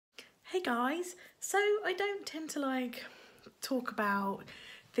Hey guys, so I don't tend to talk about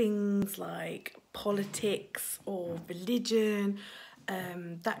things like politics or religion,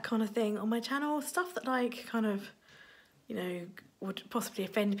 that kind of thing on my channel, stuff that would possibly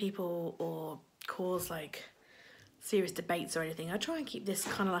offend people or cause serious debates or anything. I try and keep this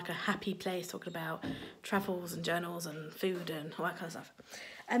kind of like a happy place, talking about travels and journals and food and all that kind of stuff.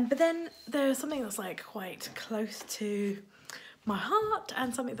 But then there's something that's quite close to my heart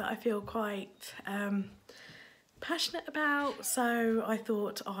and something that I feel quite passionate about, so I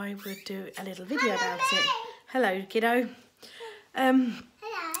thought I would do a little video about it. Hello, kiddo. Hello.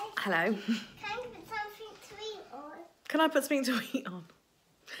 Hello. Can I put something to eat on? Can I put something to eat on?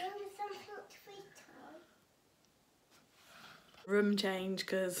 Can I put something to eat on? Room change,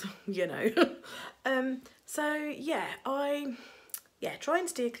 because you know. So yeah, I try and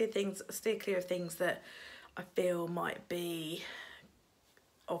steer clear of things that I feel might be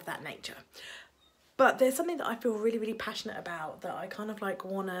of that nature. But there's something that I feel really, really passionate about that I kind of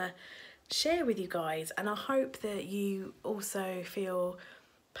want to share with you guys, and I hope that you also feel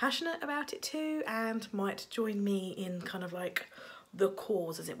passionate about it too and might join me in kind of the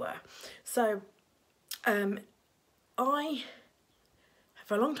cause, as it were. So I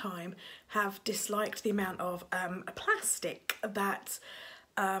for a long time have disliked the amount of plastic that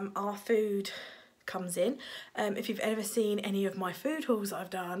our food comes in. If you've ever seen any of my food hauls that I've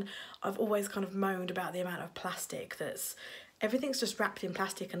done, I've always kind of moaned about the amount of plastic everything's just wrapped in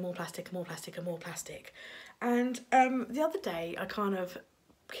plastic and more plastic and more plastic and more plastic. And the other day I kind of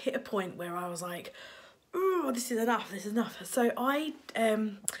hit a point where I was like, oh, this is enough. So I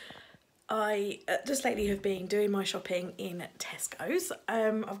just lately have been doing my shopping in Tesco's.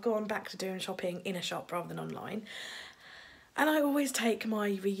 I've gone back to doing shopping in a shop rather than online. And I always take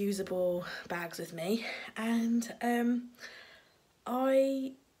my reusable bags with me, and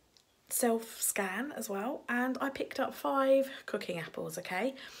I self-scan as well, and I picked up 5 cooking apples,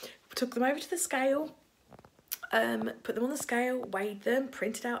 okay? Took them over to the scale, put them on the scale, weighed them,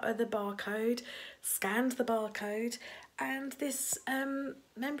 printed out the barcode, scanned the barcode, and this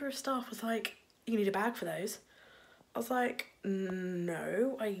member of staff was like, you need a bag for those. I was like,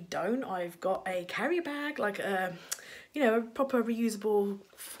 no, I don't. I've got a carrier bag, a proper reusable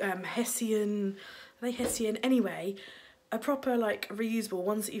hessian, are they hessian? Anyway, a proper reusable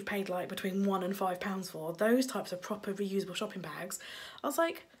ones that you've paid between £1 and £5 for, those types of proper reusable shopping bags. I was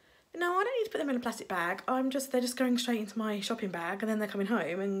like, no, I don't need to put them in a plastic bag. They're just going straight into my shopping bag, and then they're coming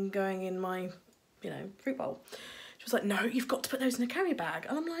home and going in my, fruit bowl. She was like, no, you've got to put those in a carrier bag.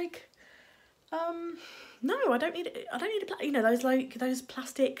 And I'm like, no, I don't need it. I don't need those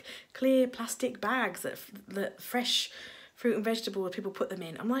clear plastic bags that fresh fruit and vegetables people put them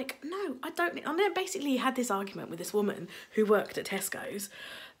in. I'm like, no, I don't need. I basically had this argument with this woman who worked at Tesco's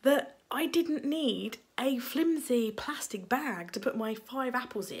that I didn't need a flimsy plastic bag to put my 5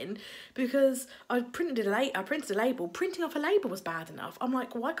 apples in, because I printed a label. Printing off a label was bad enough. I'm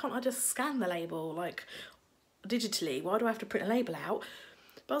like, why can't I just scan the label digitally? Why do I have to print a label out?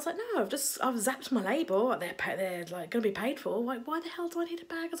 But I was like, no, I've zapped my label. They're going to be paid for. Why the hell do I need a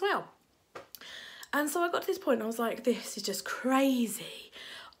bag as well? And so I got to this point and I was like, this is just crazy.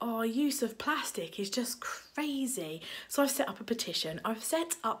 Our use of plastic is just crazy. So I've set up a petition. I've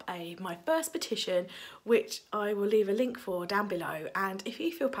set up my first petition, which I will leave a link for down below. And if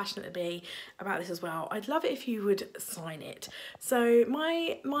you feel passionately about this as well, I'd love it if you would sign it. So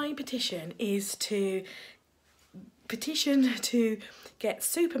my petition is to petition to get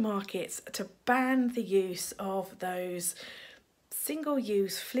supermarkets to ban the use of those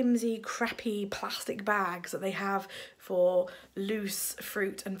single-use, flimsy, crappy plastic bags that they have for loose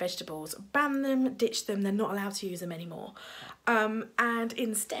fruit and vegetables. Ban them, ditch them, they're not allowed to use them anymore. And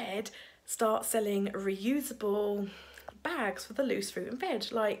instead start selling reusable bags for the loose fruit and veg,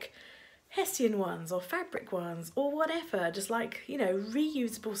 like hessian ones or fabric ones or whatever, just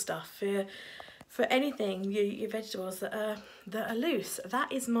reusable stuff for anything, your vegetables that are loose. That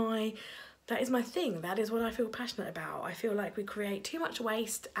is my thing. That is what I feel passionate about. I feel like we create too much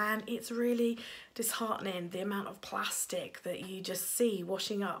waste, and it's really disheartening the amount of plastic that you just see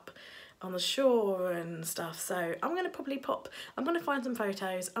washing up on the shore and stuff. So I'm going to find some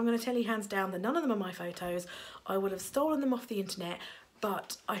photos. I'm going to tell you hands down that none of them are my photos. I would have stolen them off the internet.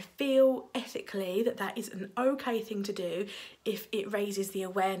 But I feel ethically that is an okay thing to do if it raises the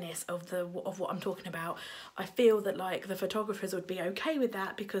awareness of what I'm talking about. I feel that the photographers would be okay with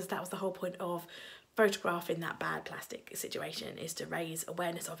that, because that was the whole point of photographing that bad plastic situation, is to raise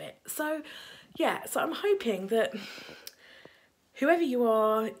awareness of it. So yeah, so I'm hoping that whoever you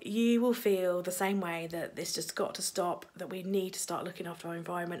are, you will feel the same way, that this just got to stop, that we need to start looking after our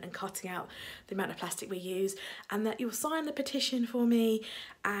environment and cutting out the amount of plastic we use, and that you'll sign the petition for me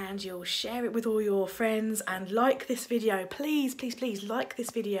and you'll share it with all your friends and like this video. Please, please, please like this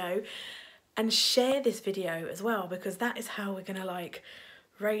video and share this video as well, because that is how we're gonna like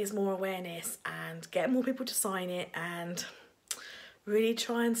raise more awareness and get more people to sign it and really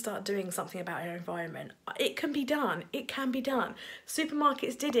try and start doing something about our environment. It can be done, it can be done.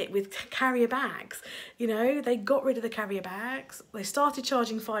 Supermarkets did it with carrier bags. You know, they got rid of the carrier bags, they started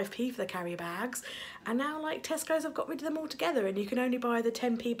charging 5p for the carrier bags, and now like Tesco's have got rid of them altogether, and you can only buy the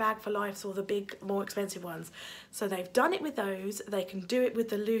 10p bag for life or the big, more expensive ones. So they've done it with those, they can do it with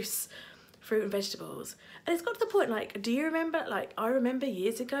the loose fruit and vegetables. And it's got to the point, like, do you remember, like, I remember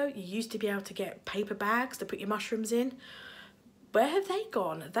years ago, you used to be able to get paper bags to put your mushrooms in. Where have they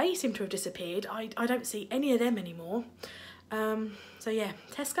gone? They seem to have disappeared. I don't see any of them anymore. So yeah,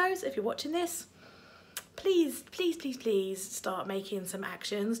 Tesco's, if you're watching this, please, please, please, please start making some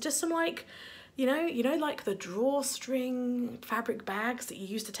actions. Just some like, you know, like the drawstring fabric bags that you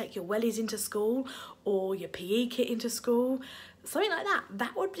used to take your wellies into school or your PE kit into school. Something like that.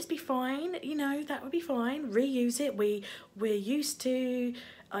 That would just be fine. You know, that would be fine. Reuse it. We're used to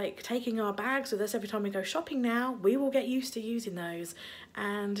like taking our bags with us every time we go shopping now. We will get used to using those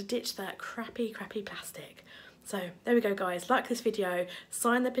and ditch that crappy plastic. So there we go, guys. Like this video,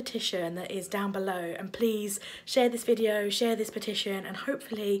 sign the petition that is down below, and please share this video, share this petition, and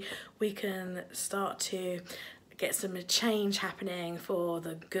hopefully we can start to get some change happening for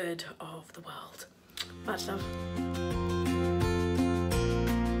the good of the world. Much love.